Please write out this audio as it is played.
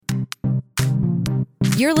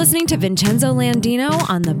You're listening to Vincenzo Landino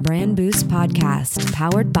on the Brand Boost Podcast,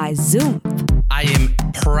 powered by Zoom. I am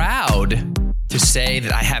proud to say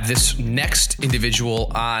that I have this next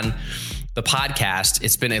individual on the podcast.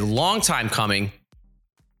 It's been a long time coming.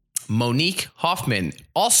 Monique Hoffman,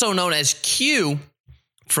 also known as Q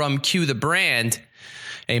from Q the Brand,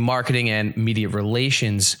 a marketing and media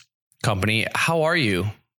relations company. How are you,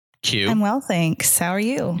 Q? I'm well, thanks. How are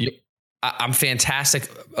you? I'm fantastic.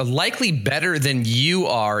 Likely better than you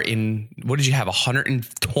are in, what did you have,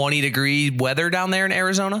 120 degree weather down there in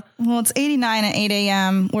Arizona? Well, it's 89 at 8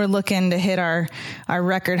 a.m. We're looking to hit our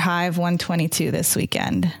record high of 122 this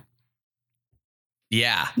weekend.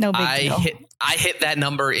 Yeah. No big deal. I hit that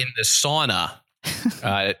number in the sauna.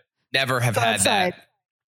 Never have had outside. that.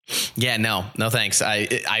 Yeah, no thanks.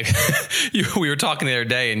 We were talking the other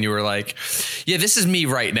day and you were like, yeah, this is me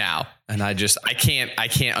right now. And I can't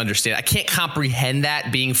understand. I can't comprehend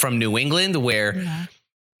that being from New England where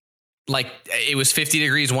like it was 50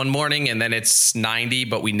 degrees one morning and then it's 90,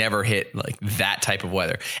 but we never hit like that type of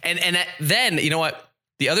weather. And then, you know what?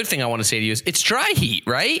 The other thing I want to say to you is it's dry heat,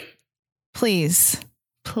 right? Please.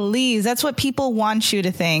 That's what people want you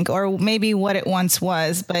to think, or maybe what it once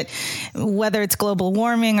was. But whether it's global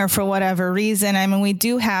warming or for whatever reason, I mean, we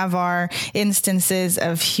do have our instances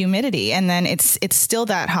of humidity, and then it's still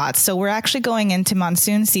that hot. So we're actually going into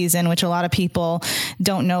monsoon season, which a lot of people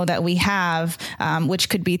don't know that we have, which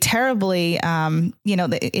could be terribly,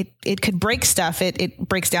 it could break stuff. It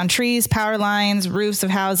breaks down trees, power lines, roofs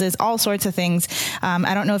of houses, all sorts of things.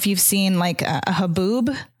 I don't know if you've seen like a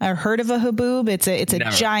haboob or heard of a haboob. It's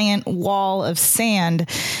a giant wall of sand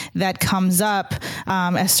that comes up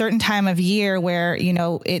a certain time of year where,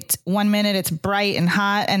 it's 1 minute it's bright and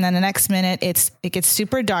hot, and then the next minute it gets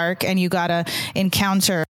super dark, and you gotta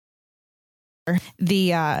encounter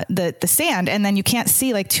the sand, and then you can't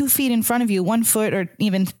see like 2 feet in front of you, 1 foot, or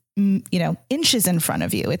even inches in front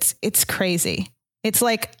of you. It's crazy. It's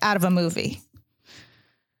like out of a movie.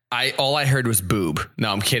 All I heard was boob.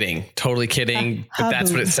 No, I'm kidding. Totally kidding. But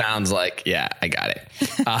that's what it sounds like. Yeah, I got it.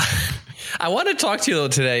 I want to talk to you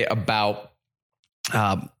today about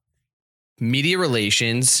media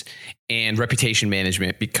relations and reputation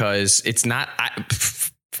management, because it's not,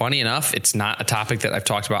 funny enough, it's not a topic that I've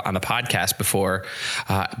talked about on the podcast before.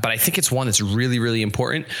 But I think it's one that's really, really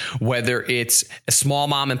important. Whether it's a small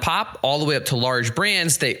mom and pop all the way up to large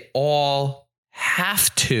brands, they all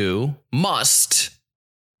must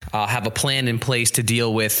have a plan in place to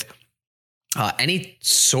deal with any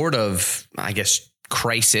sort of, I guess,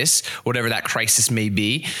 crisis, whatever that crisis may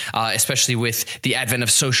be, especially with the advent of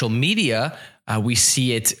social media. We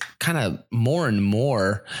see it kind of more and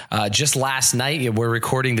more. Just last night, we're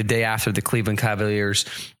recording the day after the Cleveland Cavaliers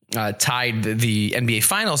tied the NBA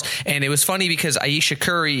Finals. And it was funny because Ayesha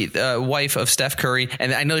Curry, wife of Steph Curry,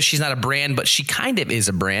 and I know she's not a brand, but she kind of is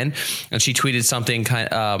a brand. And she tweeted something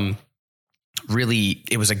really,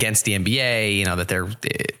 it was against the NBA, that their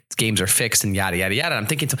games are fixed and yada, yada, yada. And I'm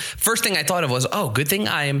thinking, first thing I thought of was, good thing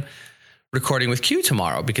I'm recording with Q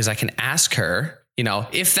tomorrow, because I can ask her,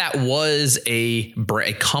 if that was a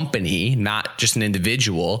company, not just an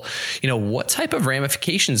individual, what type of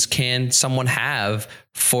ramifications can someone have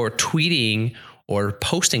for tweeting or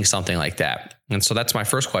posting something like that? And so that's my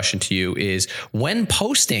first question to you is, when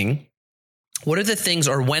posting, what are the things,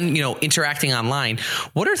 or when, interacting online,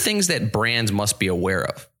 what are things that brands must be aware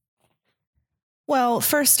of? Well,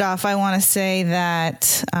 first off, I want to say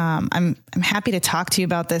that I'm happy to talk to you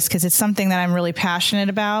about this, because it's something that I'm really passionate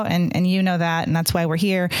about, and you know that, and that's why we're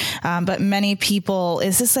here. But many people,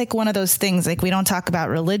 is this like one of those things, like we don't talk about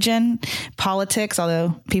religion, politics,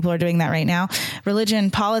 although people are doing that right now,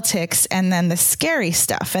 religion, politics, and then the scary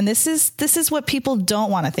stuff. And this is what people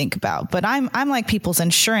don't want to think about. But I'm like people's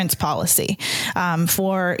insurance policy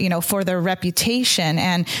for their reputation.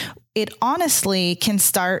 And it honestly can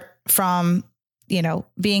start from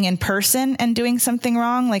being in person and doing something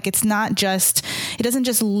wrong. Like it doesn't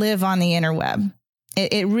just live on the interweb.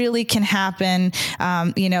 It really can happen.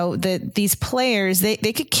 These players, they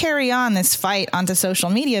could carry on this fight onto social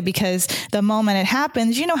media, because the moment it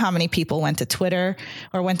happens, how many people went to Twitter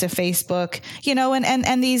or went to Facebook,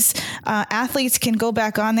 and these athletes can go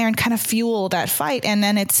back on there and kind of fuel that fight. And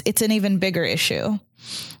then it's an even bigger issue.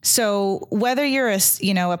 So whether you're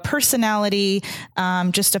a personality,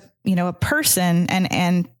 just a person,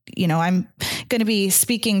 and I'm going to be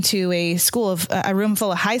speaking to a room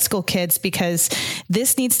full of high school kids, because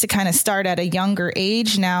this needs to kind of start at a younger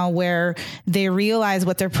age now, where they realize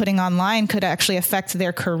what they're putting online could actually affect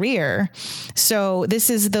their career. So this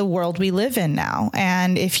is the world we live in now.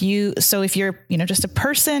 And if you're, just a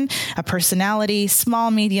person, a personality,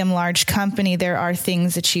 small, medium, large company, there are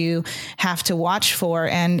things that you have to watch for,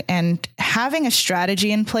 and having a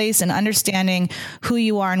strategy in place and understanding who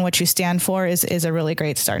you are and what you stand for is a really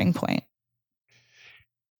great starting point.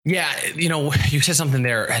 Yeah. You said something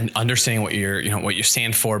there, and understanding what what you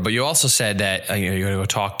stand for, but you also said that, you're going to go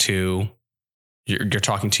talk to, you're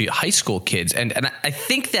talking to high school kids. And I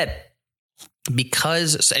think that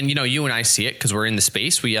because, and you and I see it because we're in the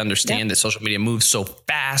space, we understand that social media moves so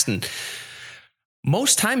fast, and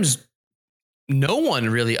most times no one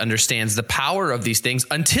really understands the power of these things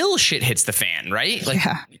until shit hits the fan, right? Like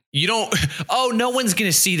you don't, no one's going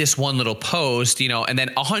to see this one little post, and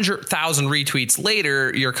then 100,000 retweets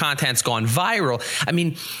later, your content's gone viral. I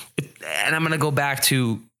mean, and I'm going to go back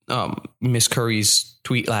to Miss Curry's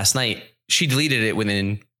tweet last night. She deleted it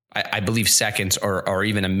within, I believe, seconds or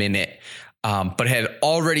even a minute. But had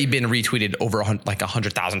already been retweeted over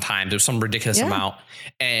 100,000 times. There's some ridiculous amount.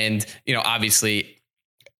 And, obviously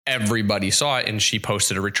everybody saw it, and she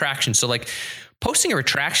posted a retraction. So posting a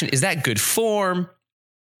retraction, is that good form?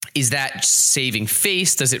 Is that saving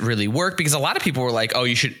face? Does it really work? Because a lot of people were like,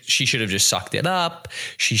 she should have just sucked it up.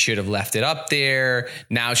 She should have left it up there.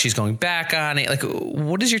 Now she's going back on it.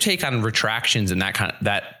 What is your take on retractions and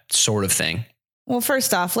that sort of thing? Well,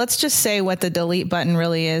 first off, let's just say what the delete button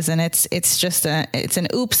really is. And it's an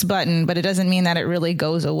oops button, but it doesn't mean that it really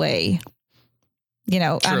goes away.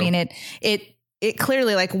 True. I mean, it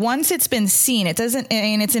clearly, once it's been seen, it doesn't,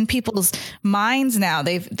 and it's in people's minds now.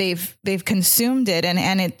 They've consumed it.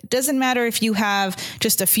 And it doesn't matter if you have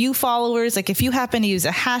just a few followers. If you happen to use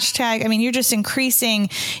a hashtag, I mean, you're just increasing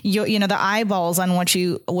the eyeballs on what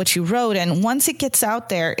you wrote. And once it gets out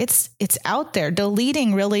there, it's out there.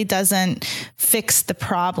 Deleting really doesn't fix the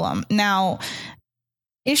problem. Now,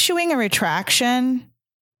 issuing a retraction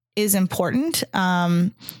is important.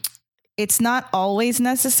 It's not always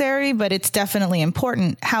necessary, but it's definitely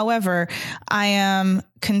important. However, I am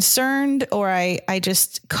concerned, or I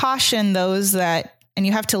just caution those that, and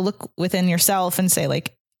you have to look within yourself and say,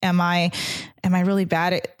 am I really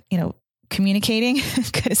bad at, communicating?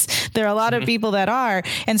 Because there are a lot of people that are.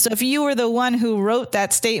 And so if you were the one who wrote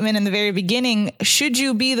that statement in the very beginning, should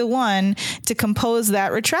you be the one to compose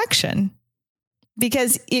that retraction?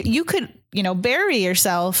 Because you could, bury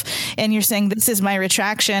yourself and you're saying, this is my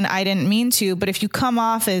retraction, I didn't mean to. But if you come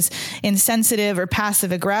off as insensitive or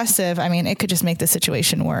passive aggressive, I mean, it could just make the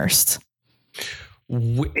situation worse.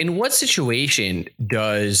 In what situation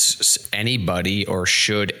does anybody, or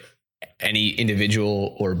should any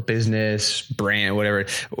individual or business, brand, whatever,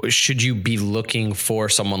 should you be looking for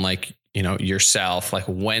someone like, yourself?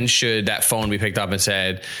 When should that phone be picked up and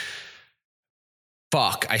said,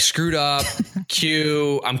 fuck, I screwed up,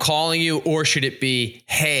 Q, I'm calling you? Or should it be,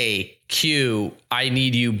 hey, Q, I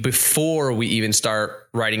need you, before we even start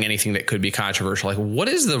writing anything that could be controversial? What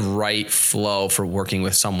is the right flow for working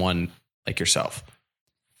with someone like yourself?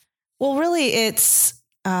 Well, really, it's,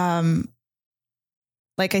 like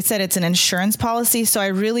I said, it's an insurance policy. So I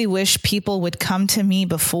really wish people would come to me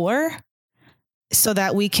before, so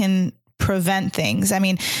that we can prevent things. I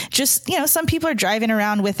mean, just, some people are driving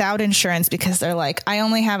around without insurance because they're like, I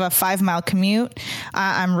only have a 5-mile commute.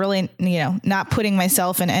 I'm really, not putting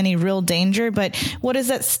myself in any real danger. But what is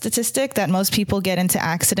that statistic that most people get into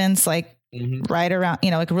accidents right around,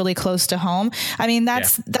 really close to home? I mean,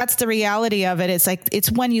 that's the reality of it.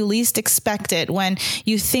 It's when you least expect it, when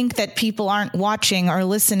you think that people aren't watching or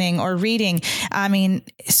listening or reading. I mean,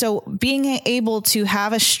 so being able to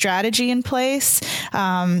have a strategy in place,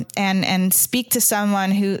 and speak to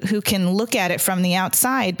someone who can look at it from the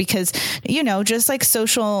outside, because, just like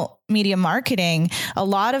social media marketing, a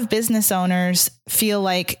lot of business owners feel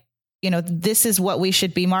like, this is what we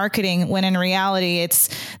should be marketing, when in reality, it's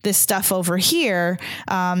this stuff over here.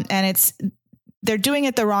 And they're doing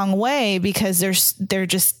it the wrong way, because they're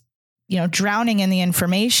just, drowning in the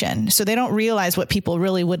information. So they don't realize what people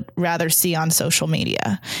really would rather see on social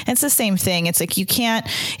media. And it's the same thing. It's you can't,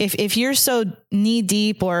 if you're so knee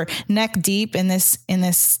deep or neck deep in this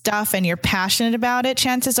stuff and you're passionate about it,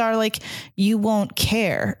 chances are you won't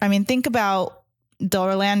care. I mean, think about the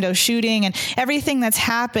Orlando shooting and everything that's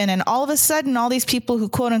happened. And all of a sudden, all these people who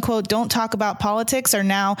quote unquote don't talk about politics are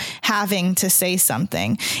now having to say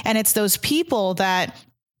something. And it's those people that,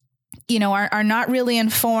 are not really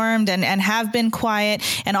informed and have been quiet.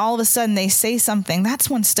 And all of a sudden they say something. That's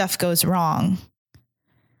when stuff goes wrong.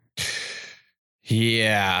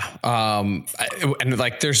 Yeah. And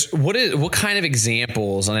like what kind of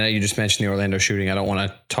examples, and I know you just mentioned the Orlando shooting. I don't want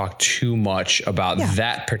to talk too much about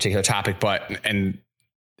that particular topic, and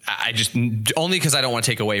I just, only because I don't want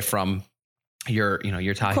to take away from your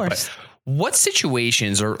topic, but what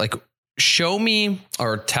situations, or like, show me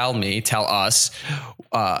or tell us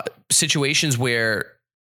situations where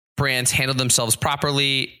brands handle themselves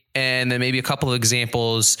properly, and then maybe a couple of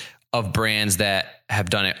examples of brands that have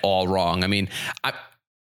done it all wrong. I mean,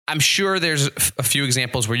 I'm sure there's a few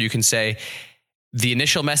examples where you can say the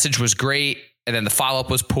initial message was great and then the follow-up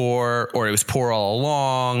was poor, or it was poor all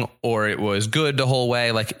along, or it was good the whole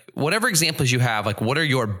way. Like, whatever examples you have, like, what are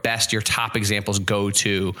your top examples go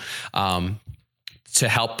to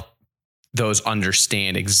help those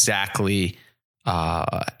understand exactly,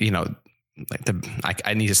 I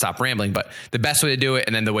need to stop rambling, but the best way to do it,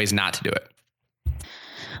 and then the ways not to do it.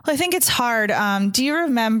 Well, I think it's hard. Do you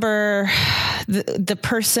remember the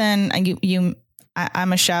person,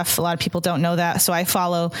 I'm a chef. A lot of people don't know that. So I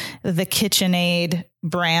follow the KitchenAid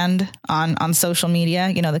brand on social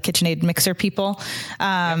media, the KitchenAid mixer people.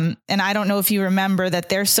 And I don't know if you remember that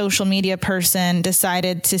their social media person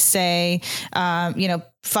decided to say,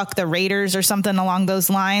 fuck the Raiders or something along those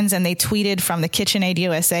lines. And they tweeted from the KitchenAid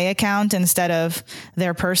USA account instead of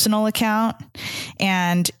their personal account.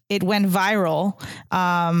 And it went viral.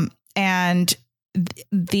 And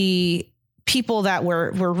the people that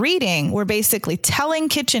were reading were basically telling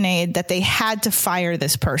KitchenAid that they had to fire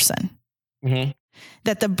this person,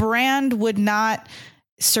 that the brand would not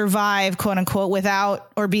survive, quote unquote,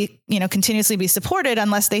 without, or be, continuously be supported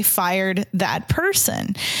unless they fired that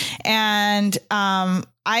person. And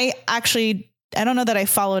I don't know that I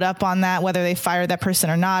followed up on that, whether they fired that person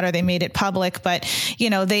or not, or they made it public, but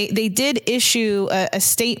they did issue a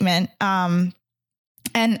statement, and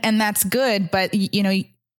that's good. But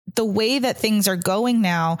the way that things are going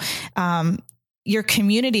now, your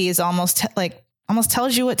community is almost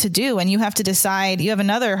tells you what to do. And you have to decide. You have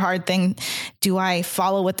another hard thing. Do I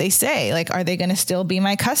follow what they say? Like, are they going to still be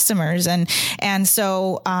my customers? And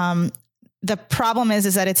so, the problem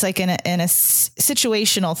is that it's like in a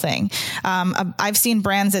situational thing. I've seen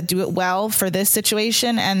brands that do it well for this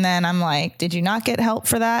situation. And then I'm like, did you not get help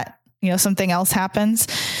for that? Something else happens.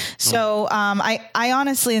 So, I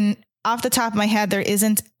honestly, off the top of my head, there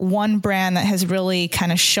isn't one brand that has really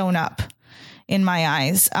kind of shown up in my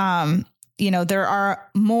eyes. There are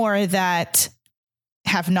more that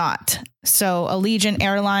have not. So Allegiant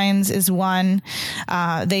Airlines is one.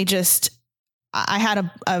 I had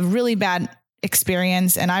a really bad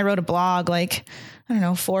experience, and I wrote a blog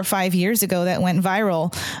 4 or 5 years ago that went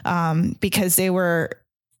viral, because they were,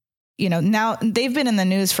 now they've been in the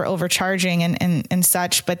news for overcharging and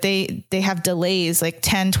such, but they have delays like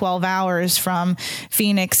 10, 12 hours from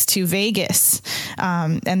Phoenix to Vegas.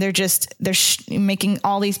 And they're making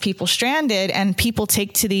all these people stranded, and people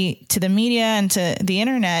take to the media and to the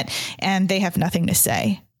internet, and they have nothing to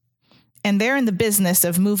say. And they're in the business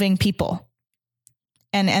of moving people.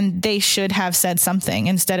 And they should have said something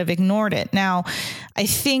instead of ignored it. Now, I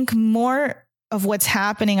think more of what's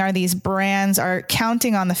happening are these brands are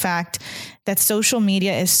counting on the fact that social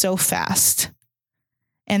media is so fast,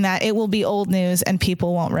 and that it will be old news and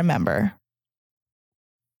people won't remember.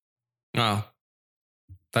 Oh,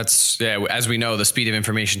 as we know, the speed of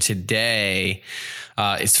information today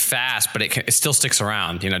is fast, but it still sticks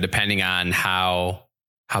around, depending on how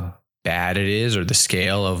bad it is, or the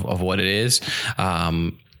scale of what it is.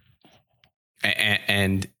 And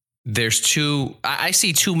I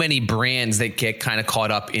see too many brands that get kind of caught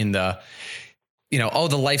up in the,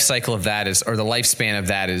 the life cycle of that is, or the lifespan of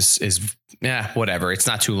that is whatever. It's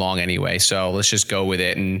not too long anyway. So let's just go with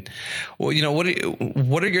it. And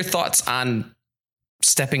what are your thoughts on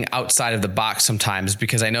stepping outside of the box sometimes?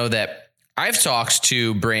 Because I know that I've talked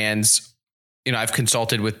to brands, I've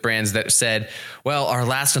consulted with brands that said, well, our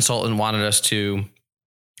last consultant wanted us to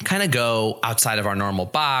kind of go outside of our normal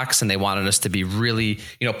box, and they wanted us to be really,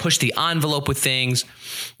 push the envelope with things.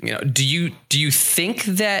 Do you think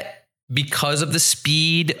that because of the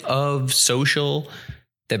speed of social,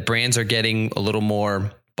 that brands are getting a little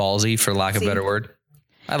more ballsy, for lack of a better word?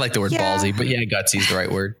 I like the word ballsy, but gutsy is the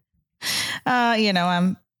right word.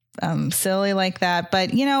 I'm silly like that,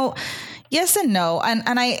 but yes and no.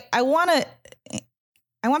 And I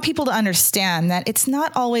want people to understand that it's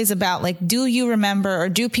not always about do you remember, or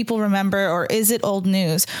do people remember, or is it old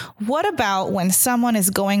news? What about when someone is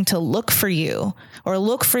going to look for you or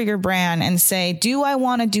look for your brand and say, do I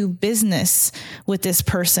want to do business with this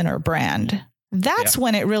person or brand? That's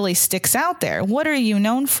when it really sticks out there. What are you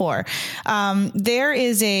known for? There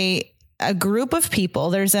is a a group of people.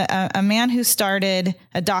 There's a man who started,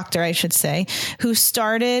 a doctor, I should say, who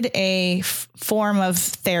started a form of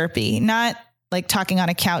therapy, not like talking on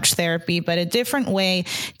a couch therapy, but a different way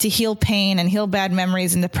to heal pain and heal bad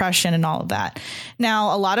memories and depression and all of that.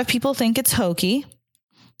 Now, a lot of people think it's hokey,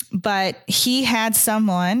 but he had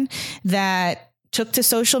someone that took to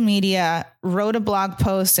social media, wrote a blog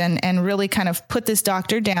post and really kind of put this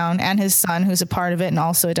doctor down and his son, who's a part of it and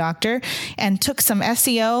also a doctor, and took some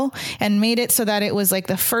SEO and made it so that it was like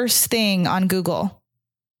the first thing on Google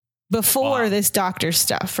before this doctor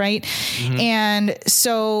stuff. Right. Mm-hmm. And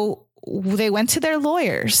so they went to their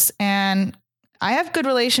lawyers, and I have good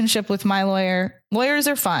relationship with my lawyer. Lawyers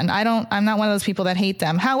are fun. I'm not one of those people that hate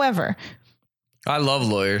them. However, I love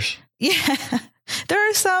lawyers. Yeah, there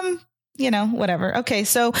are some, whatever. Okay.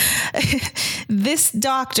 So this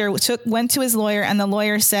doctor went to his lawyer, and the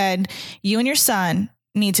lawyer said, you and your son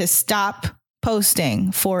need to stop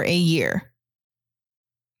posting for a year.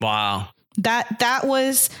 Wow. That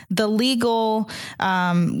was the legal,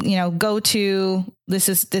 go to,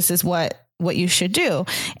 this is what you should do.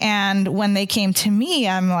 And when they came to me,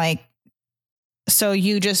 I'm like, so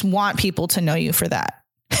you just want people to know you for that.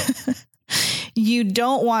 You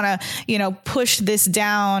don't want to, push this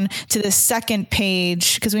down to the second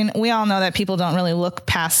page, because we all know that people don't really look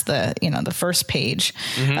past the first page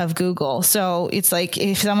mm-hmm. of Google. So it's like,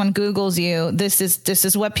 if someone Googles you, this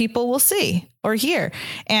is what people will see or hear.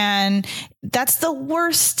 And that's the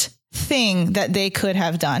worst thing that they could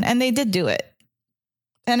have done. And they did do it.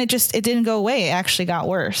 And it didn't go away. It actually got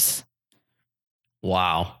worse.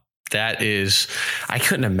 Wow. I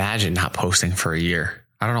couldn't imagine not posting for a year.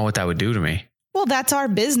 I don't know what that would do to me. Well, that's our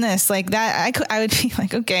business. Like that, I would be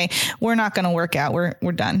like, okay, we're not going to work out.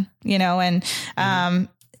 We're done, and,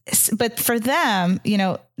 but for them,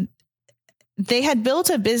 they had built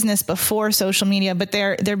a business before social media, but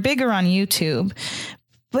they're bigger on YouTube.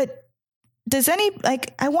 But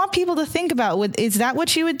I want people to think about, is that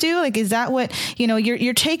what you would do? Like, is that what,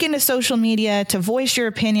 you're taking to social media to voice your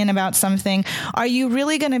opinion about something. Are you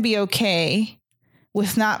really going to be okay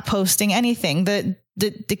with not posting anything?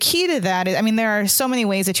 The key to that is, there are so many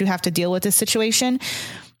ways that you have to deal with this situation,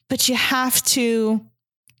 but you have to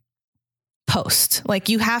post. Like,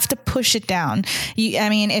 you have to push it down.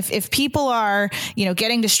 If people are,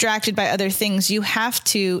 getting distracted by other things, you have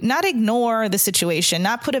to not ignore the situation,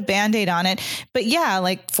 not put a Band-Aid on it, but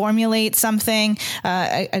formulate something,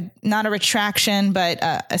 not a retraction, but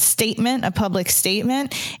a statement, a public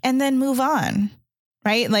statement, and then move on.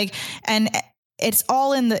 Right. And it's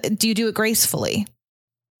all do you do it gracefully?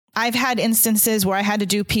 I've had instances where I had to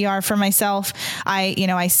do PR for myself.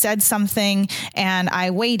 I said something and I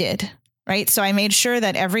waited, right? So I made sure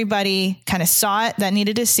that everybody kind of saw it that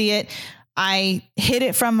needed to see it. I hid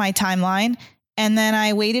it from my timeline, and then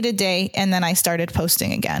I waited a day, and then I started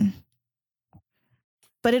posting again.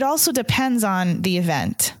 But it also depends on the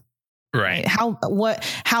event, right?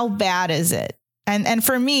 How bad is it? And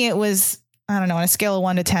for me, it was, I don't know, on a scale of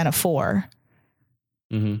 1 to 10, a 4.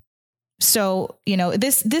 Mm-hmm. So,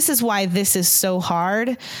 this is why this is so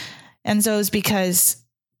hard. And so it's because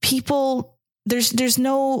people, there's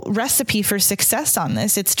no recipe for success on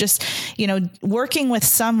this. It's just, working with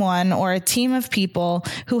someone or a team of people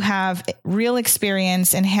who have real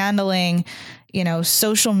experience in handling,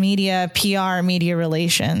 social media, PR, media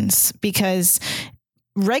relations, because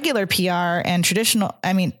regular PR and traditional,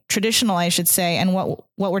 I should say, and what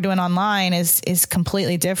we're doing online is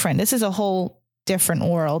completely different. This is a whole different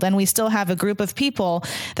world. And we still have a group of people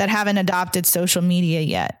that haven't adopted social media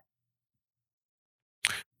yet.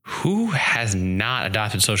 Who has not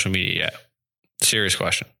adopted social media yet? Serious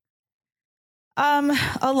question.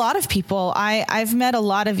 A lot of people. I've met a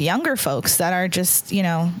lot of younger folks that are just,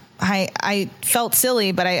 I felt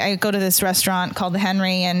silly, but I go to this restaurant called the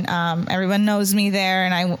Henry, and everyone knows me there.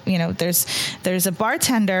 And there's a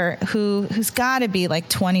bartender who's got to be like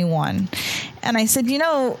 21. And I said,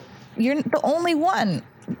 you're the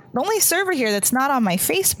only server here that's not on my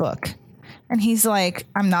Facebook. And he's like,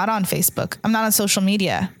 I'm not on Facebook. I'm not on social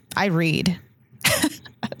media. I read. I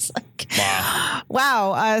was like,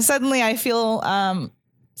 wow. Suddenly I feel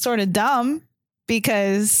sort of dumb,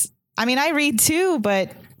 because I read too,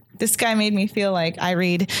 but this guy made me feel like I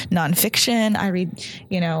read nonfiction. I read,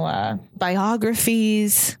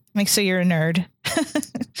 biographies. So you're a nerd.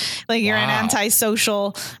 You're an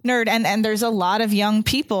antisocial nerd. And there's a lot of young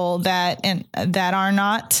people that are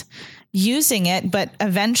not using it, but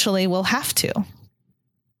eventually will have to.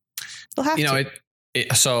 They'll have to.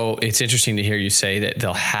 So it's interesting to hear you say that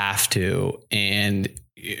they'll have to. And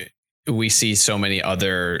we see so many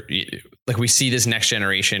other, we see this next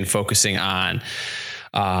generation focusing on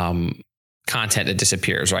content that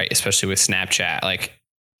disappears, right? Especially with Snapchat, like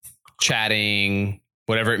chatting,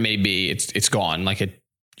 whatever it may be, it's gone. Like you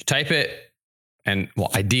type it, and well,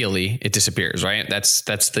 ideally it disappears, right? That's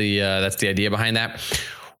the idea behind that.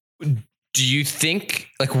 Do you think,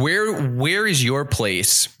 like, where is your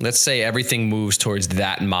place? Let's say everything moves towards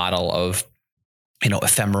that model of,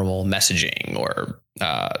 ephemeral messaging or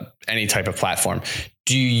any type of platform.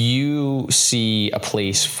 Do you see a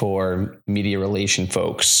place for media relation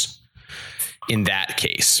folks in that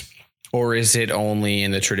case? Or is it only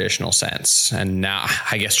in the traditional sense? And now,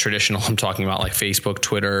 I guess traditional, I'm talking about like Facebook,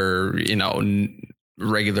 Twitter,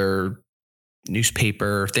 regular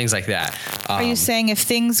newspaper, things like that. Are you saying if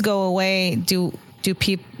things go away,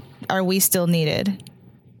 are we still needed?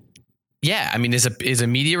 Yeah. I mean, is a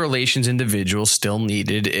media relations individual still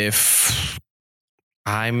needed if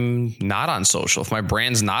I'm not on social, if my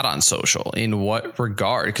brand's not on social? In what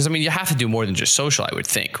regard? Because I mean, you have to do more than just social, I would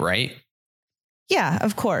think, right? Yeah,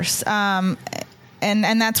 of course. And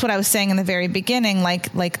that's what I was saying in the very beginning,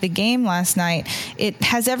 like the game last night, it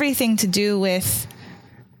has everything to do with,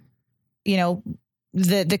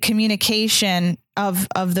 the communication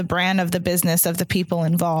of the brand, of the business, of the people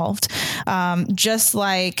involved. Just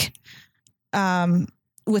like,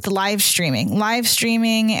 with live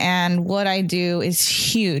streaming and what I do is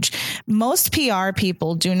huge. Most PR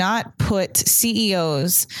people do not put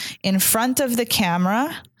CEOs in front of the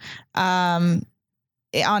camera,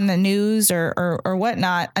 on the news or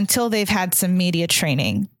whatnot until they've had some media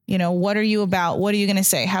training. What are you about? What are you going to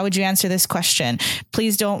say? How would you answer this question?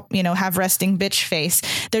 Please don't, have resting bitch face.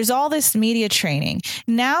 There's all this media training.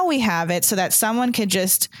 Now we have it so that someone could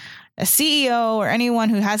a CEO or anyone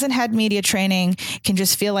who hasn't had media training can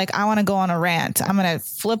just feel like, I want to go on a rant. I'm going to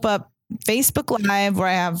flip up Facebook Live where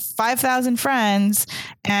I have 5,000 friends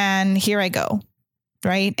and here I go.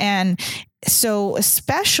 Right. And so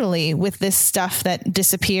especially with this stuff that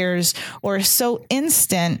disappears or is so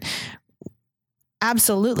instant,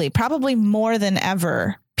 absolutely, probably more than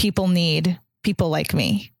ever, people need people like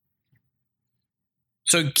me.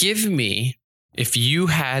 So give me, if you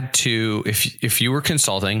had to, if you were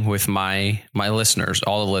consulting with my listeners,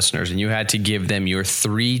 all the listeners, and you had to give them your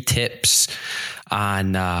 3 tips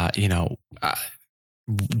on,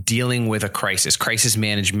 dealing with a crisis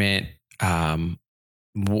management,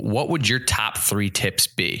 what would your top 3 tips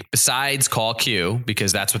be besides call Q,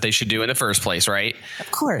 because that's what they should do in the first place, right?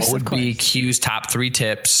 Of course. What would be Q's top 3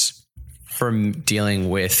 tips for dealing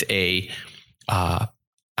with I'm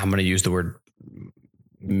going to use the word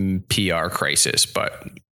PR crisis, but.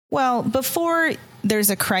 Well, before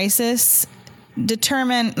there's a crisis,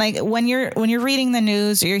 determine, like, when you're reading the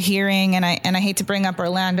news or you're hearing, and I hate to bring up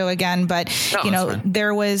Orlando again, but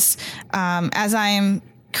there was, as I am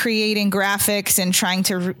creating graphics and trying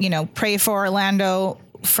to, pray for Orlando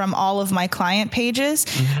from all of my client pages.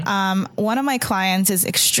 Mm-hmm. One of my clients is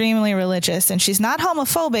extremely religious and she's not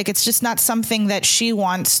homophobic. It's just not something that she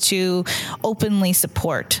wants to openly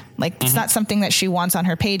support. Like, mm-hmm. It's not something that she wants on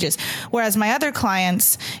her pages. Whereas my other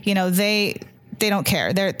clients, they don't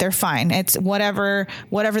care. They're fine. It's whatever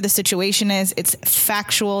the situation is. It's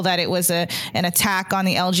factual that it was an attack on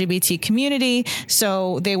the LGBT community.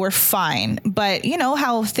 So they were fine. But you know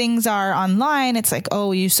how things are online. It's like,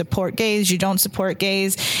 oh, you support gays, you don't support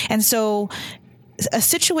gays. And so a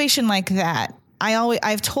situation like that,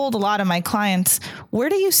 I've told a lot of my clients, where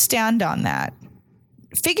do you stand on that?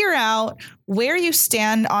 Figure out where you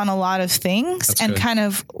stand on a lot of things. That's and good. Kind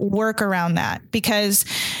of work around that, because,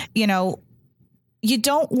 you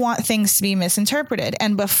don't want things to be misinterpreted.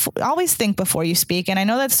 And always think before you speak. And I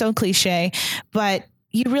know that's so cliche, but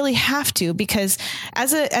you really have to, because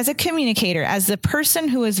as a communicator, as the person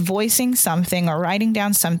who is voicing something or writing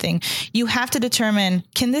down something, you have to determine,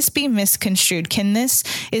 can this be misconstrued? Can this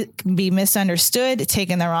be misunderstood,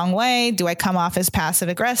 taken the wrong way? Do I come off as passive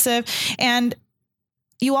aggressive? And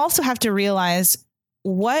you also have to realize,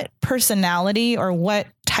 what personality or what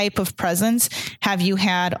type of presence have you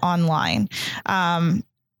had online? For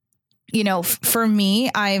me,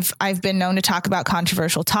 I've been known to talk about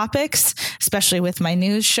controversial topics, especially with my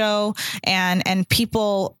news show, and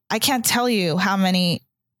people, I can't tell you how many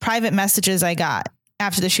private messages I got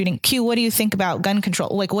after the shooting. Q, what do you think about gun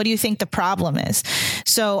control? Like, what do you think the problem is?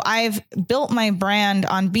 So I've built my brand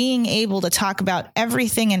on being able to talk about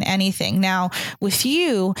everything and anything. Now, with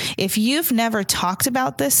you, if you've never talked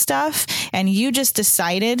about this stuff and you just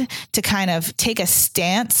decided to kind of take a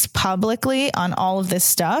stance publicly on all of this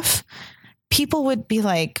stuff, people would be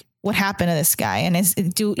like, what happened to this guy? And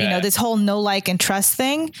this whole no like and trust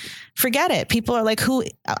thing, forget it. People are like, who?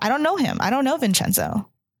 I don't know him. I don't know Vincenzo.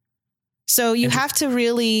 So you have to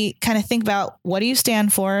really kind of think about, what do you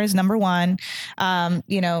stand for is number one.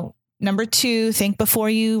 Number two, think before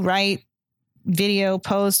you write, video,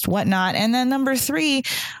 post, whatnot. And then number three,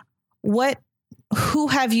 who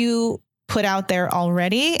have you put out there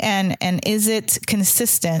already? And is it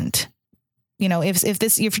consistent?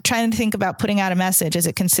 If you're trying to think about putting out a message, is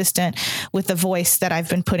it consistent with the voice that I've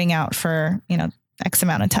been putting out for, X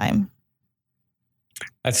amount of time?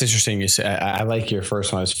 That's interesting. You say, I like your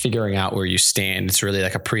first one, is figuring out where you stand. It's really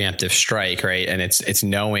like a preemptive strike, right? And it's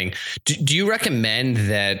knowing. Do you recommend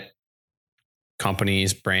that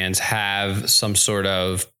companies, brands have some sort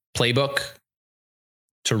of playbook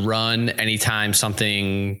to run anytime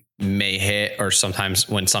something may hit, or sometimes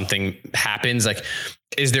when something happens? Like,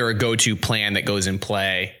 is there a go-to plan that goes in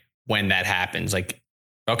play when that happens? Like,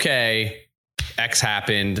 okay, X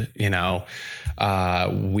happened,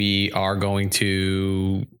 we are going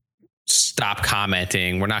to stop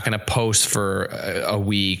commenting. We're not going to post for a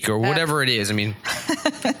week or whatever it is. I mean,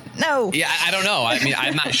 no. Yeah, I don't know. I mean,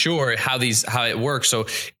 I'm not sure how it works. So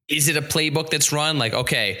is it a playbook that's run like,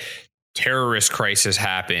 okay, terrorist crisis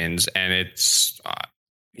happens and it's,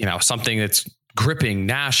 something that's gripping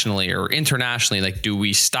nationally or internationally? Like, do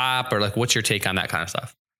we stop, or like, what's your take on that kind of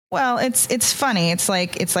stuff? Well, it's funny. It's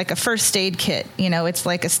like a first aid kit, it's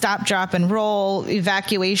like a stop, drop and roll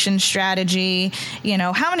evacuation strategy.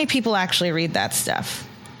 How many people actually read that stuff?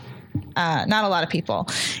 Not a lot of people.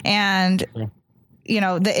 And,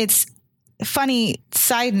 it's funny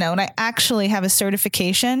side note. I actually have a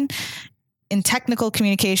certification in technical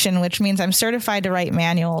communication, which means I'm certified to write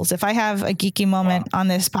manuals. If I have a geeky moment on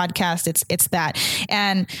this podcast, it's that.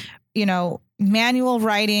 And, manual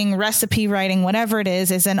writing, recipe writing, whatever it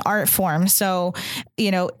is an art form. So,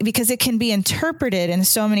 because it can be interpreted in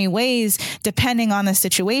so many ways, depending on the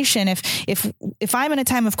situation. If I'm in a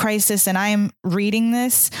time of crisis and I'm reading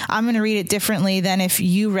this, I'm going to read it differently than if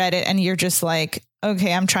you read it and you're just like,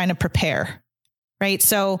 okay, I'm trying to prepare. Right.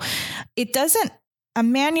 So a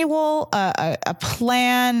manual, a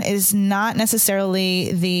plan is not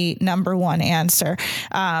necessarily the number one answer.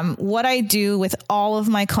 What I do with all of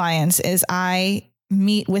my clients is I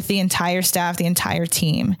meet with the entire staff, the entire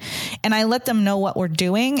team, and I let them know what we're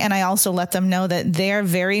doing. And I also let them know that they're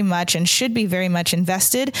very much and should be very much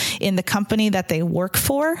invested in the company that they work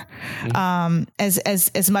for,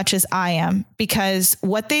 as much as I am, because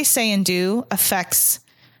what they say and do affects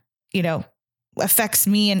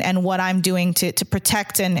me and what I'm doing to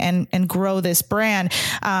protect and grow this brand.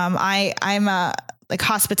 I'm a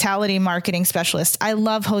hospitality marketing specialist. I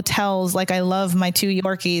love hotels. Like, I love my 2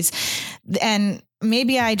 Yorkies, and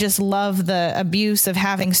maybe I just love the abuse of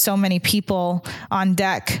having so many people on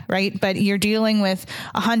deck, right? But you're dealing with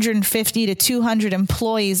 150 to 200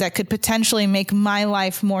 employees that could potentially make my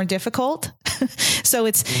life more difficult. So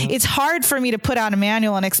it's hard for me to put out a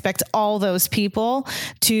manual and expect all those people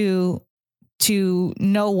to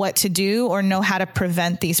know what to do or know how to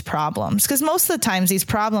prevent these problems. Because most of the times these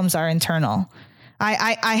problems are internal.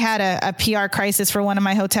 I had a PR crisis for one of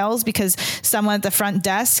my hotels because someone at the front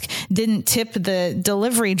desk didn't tip the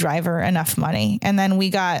delivery driver enough money. And then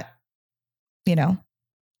we got,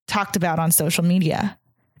 talked about on social media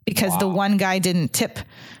because the one guy didn't tip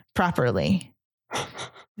properly.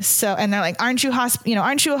 So, and they're like, aren't you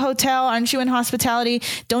a hotel? Aren't you in hospitality?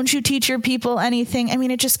 Don't you teach your people anything? I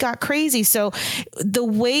mean, it just got crazy. So the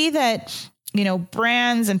way that,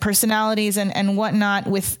 brands and personalities and whatnot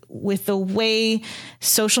with the way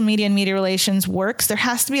social media and media relations works, there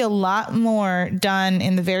has to be a lot more done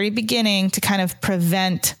in the very beginning to kind of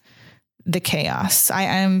prevent the chaos.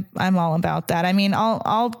 I'm all about that. I mean,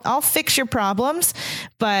 I'll fix your problems,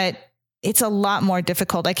 but it's a lot more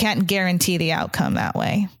difficult. I can't guarantee the outcome that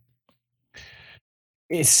way.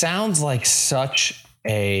 It sounds like such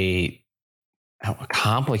a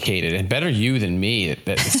complicated, and better you than me,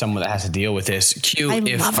 that someone that has to deal with this. Q,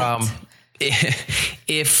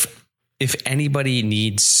 if anybody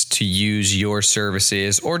needs to use your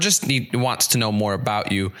services or just wants to know more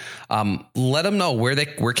about you, let them know where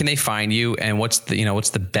can they find you, and what's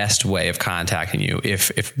the best way of contacting you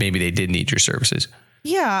if maybe they did need your services.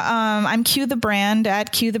 Yeah. I'm Q the Brand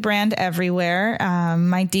at Q the Brand everywhere.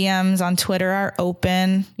 My DMs on Twitter are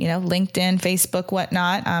open, LinkedIn, Facebook,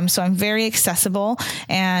 whatnot. So I'm very accessible,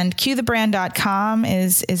 and qthebrand.com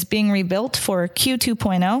is being rebuilt for Q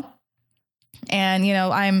 2.0. And,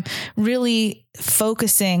 I'm really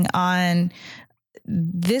focusing on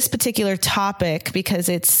this particular topic because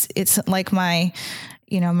it's like my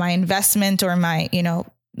investment or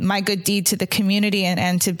my good deed to the community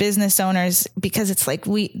and to business owners, because it's like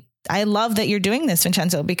I love that you're doing this,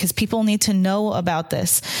 Vincenzo, because people need to know about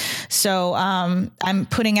this. So I'm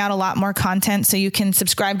putting out a lot more content, so you can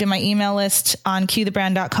subscribe to my email list on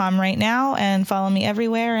cuethebrand.com right now and follow me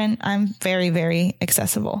everywhere. And I'm very, very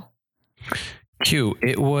accessible. Q,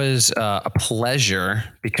 it was a pleasure,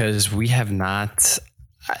 because we have not,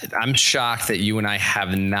 I'm shocked that you and I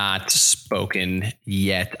have not spoken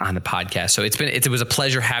yet on the podcast. So it was a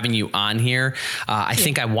pleasure having you on here. I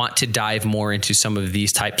think I want to dive more into some of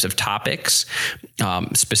these types of topics,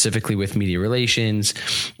 specifically with media relations.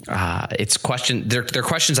 They're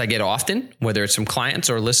questions I get often, whether it's from clients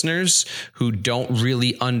or listeners who don't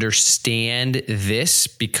really understand this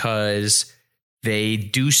because they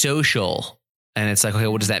do social. And it's like, okay,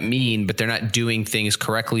 what does that mean? But they're not doing things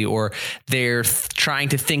correctly, or they're trying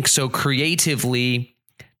to think so creatively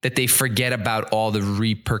that they forget about all the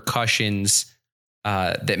repercussions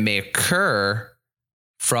that may occur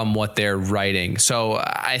from what they're writing. So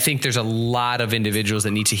I think there's a lot of individuals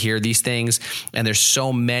that need to hear these things, and there's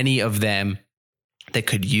so many of them that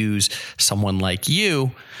could use someone like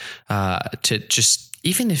you to just,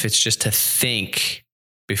 even if it's just to think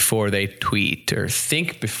before they tweet, or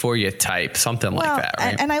think before you type, something like that.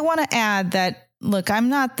 Right? And I want to add that, look, I'm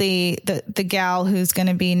not the gal who's going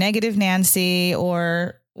to be negative Nancy,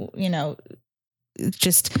 or,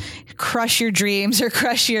 just crush your dreams or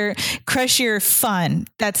crush your fun.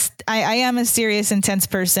 I am a serious, intense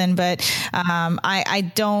person, but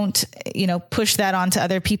I don't, push that onto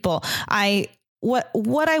other people.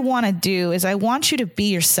 What I want to do is I want you to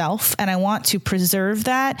be yourself, and I want to preserve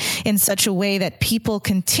that in such a way that people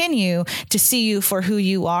continue to see you for who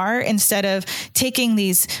you are, instead of taking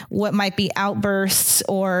these, what might be outbursts,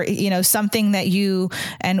 or, something that you,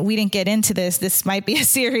 and we didn't get into this might be a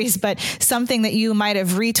series, but something that you might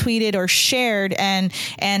have retweeted or shared, and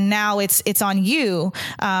now it's on you,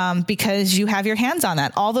 because you have your hands on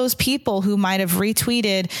that. All those people who might have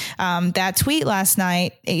retweeted that tweet last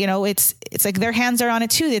night, it's like their hands are on it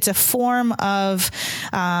too. It's a form of,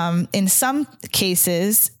 in some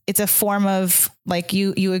cases, it's a form of like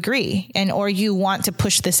you agree, or you want to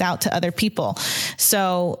push this out to other people.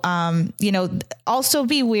 So, also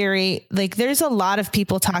be wary. Like, there's a lot of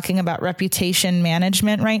people talking about reputation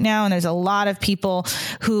management right now. And there's a lot of people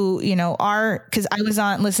who, because I was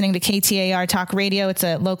listening to KTAR Talk Radio. It's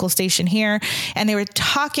a local station here, and they were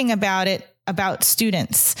talking about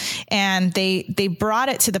students, and they brought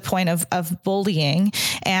it to the point of bullying.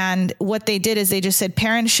 And what they did is they just said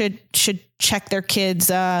parents should check their kids,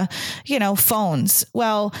 phones.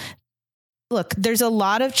 Well, look, there's a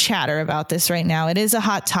lot of chatter about this right now. It is a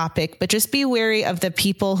hot topic, but just be wary of the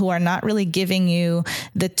people who are not really giving you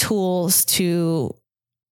the tools to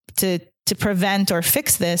prevent or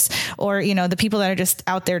fix this, or, the people that are just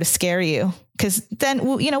out there to scare you. Because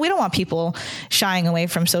then, we don't want people shying away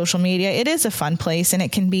from social media. It is a fun place, and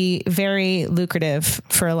it can be very lucrative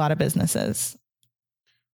for a lot of businesses.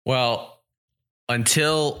 Well,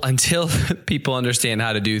 until people understand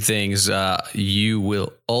how to do things, you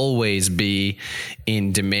will always be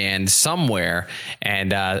in demand somewhere.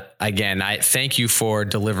 And again, I thank you for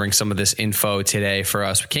delivering some of this info today for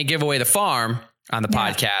us. We can't give away the farm on the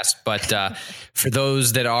podcast, but for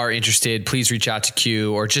those that are interested, please reach out to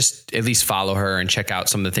Q, or just at least follow her and check out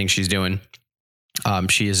some of the things she's doing.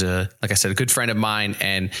 She is like I said, a good friend of mine,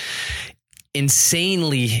 and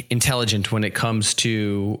insanely intelligent when it comes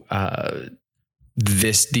to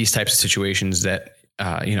these types of situations that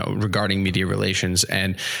regarding media relations.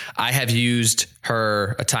 And I have used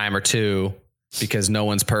her a time or two, because no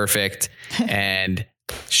one's perfect, and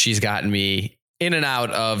she's gotten me in and out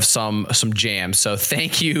of some jams. So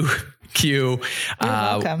thank you, Q. You're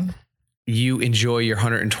welcome. You enjoy your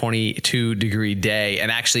 122 degree day.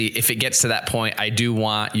 And actually, if it gets to that point, I do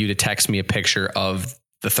want you to text me a picture of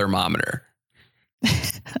the thermometer.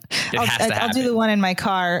 I'll do the one in my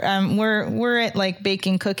car. We're at like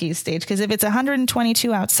baking cookies stage, because if it's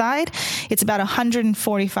 122 outside, it's about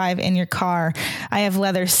 145 in your car. I have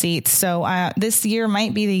leather seats. So this year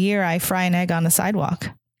might be the year I fry an egg on the sidewalk.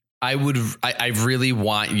 I really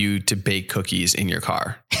want you to bake cookies in your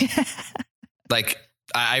car. Like,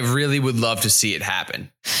 I really would love to see it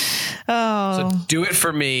happen. Oh, so do it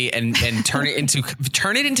for me, and turn it into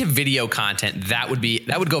video content. That would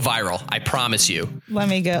go viral. I promise you. Let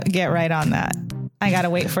me get right on that. I got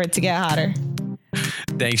to wait for it to get hotter.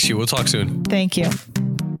 Thanks, you. We'll talk soon. Thank you.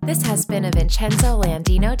 This has been a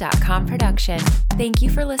VincenzoLandino.com production. Thank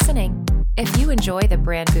you for listening. If you enjoy the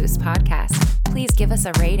Brand Boost podcast, please give us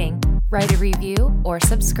a rating, write a review, or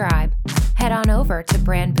subscribe. Head on over to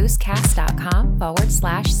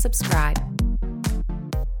brandboostcast.com/subscribe.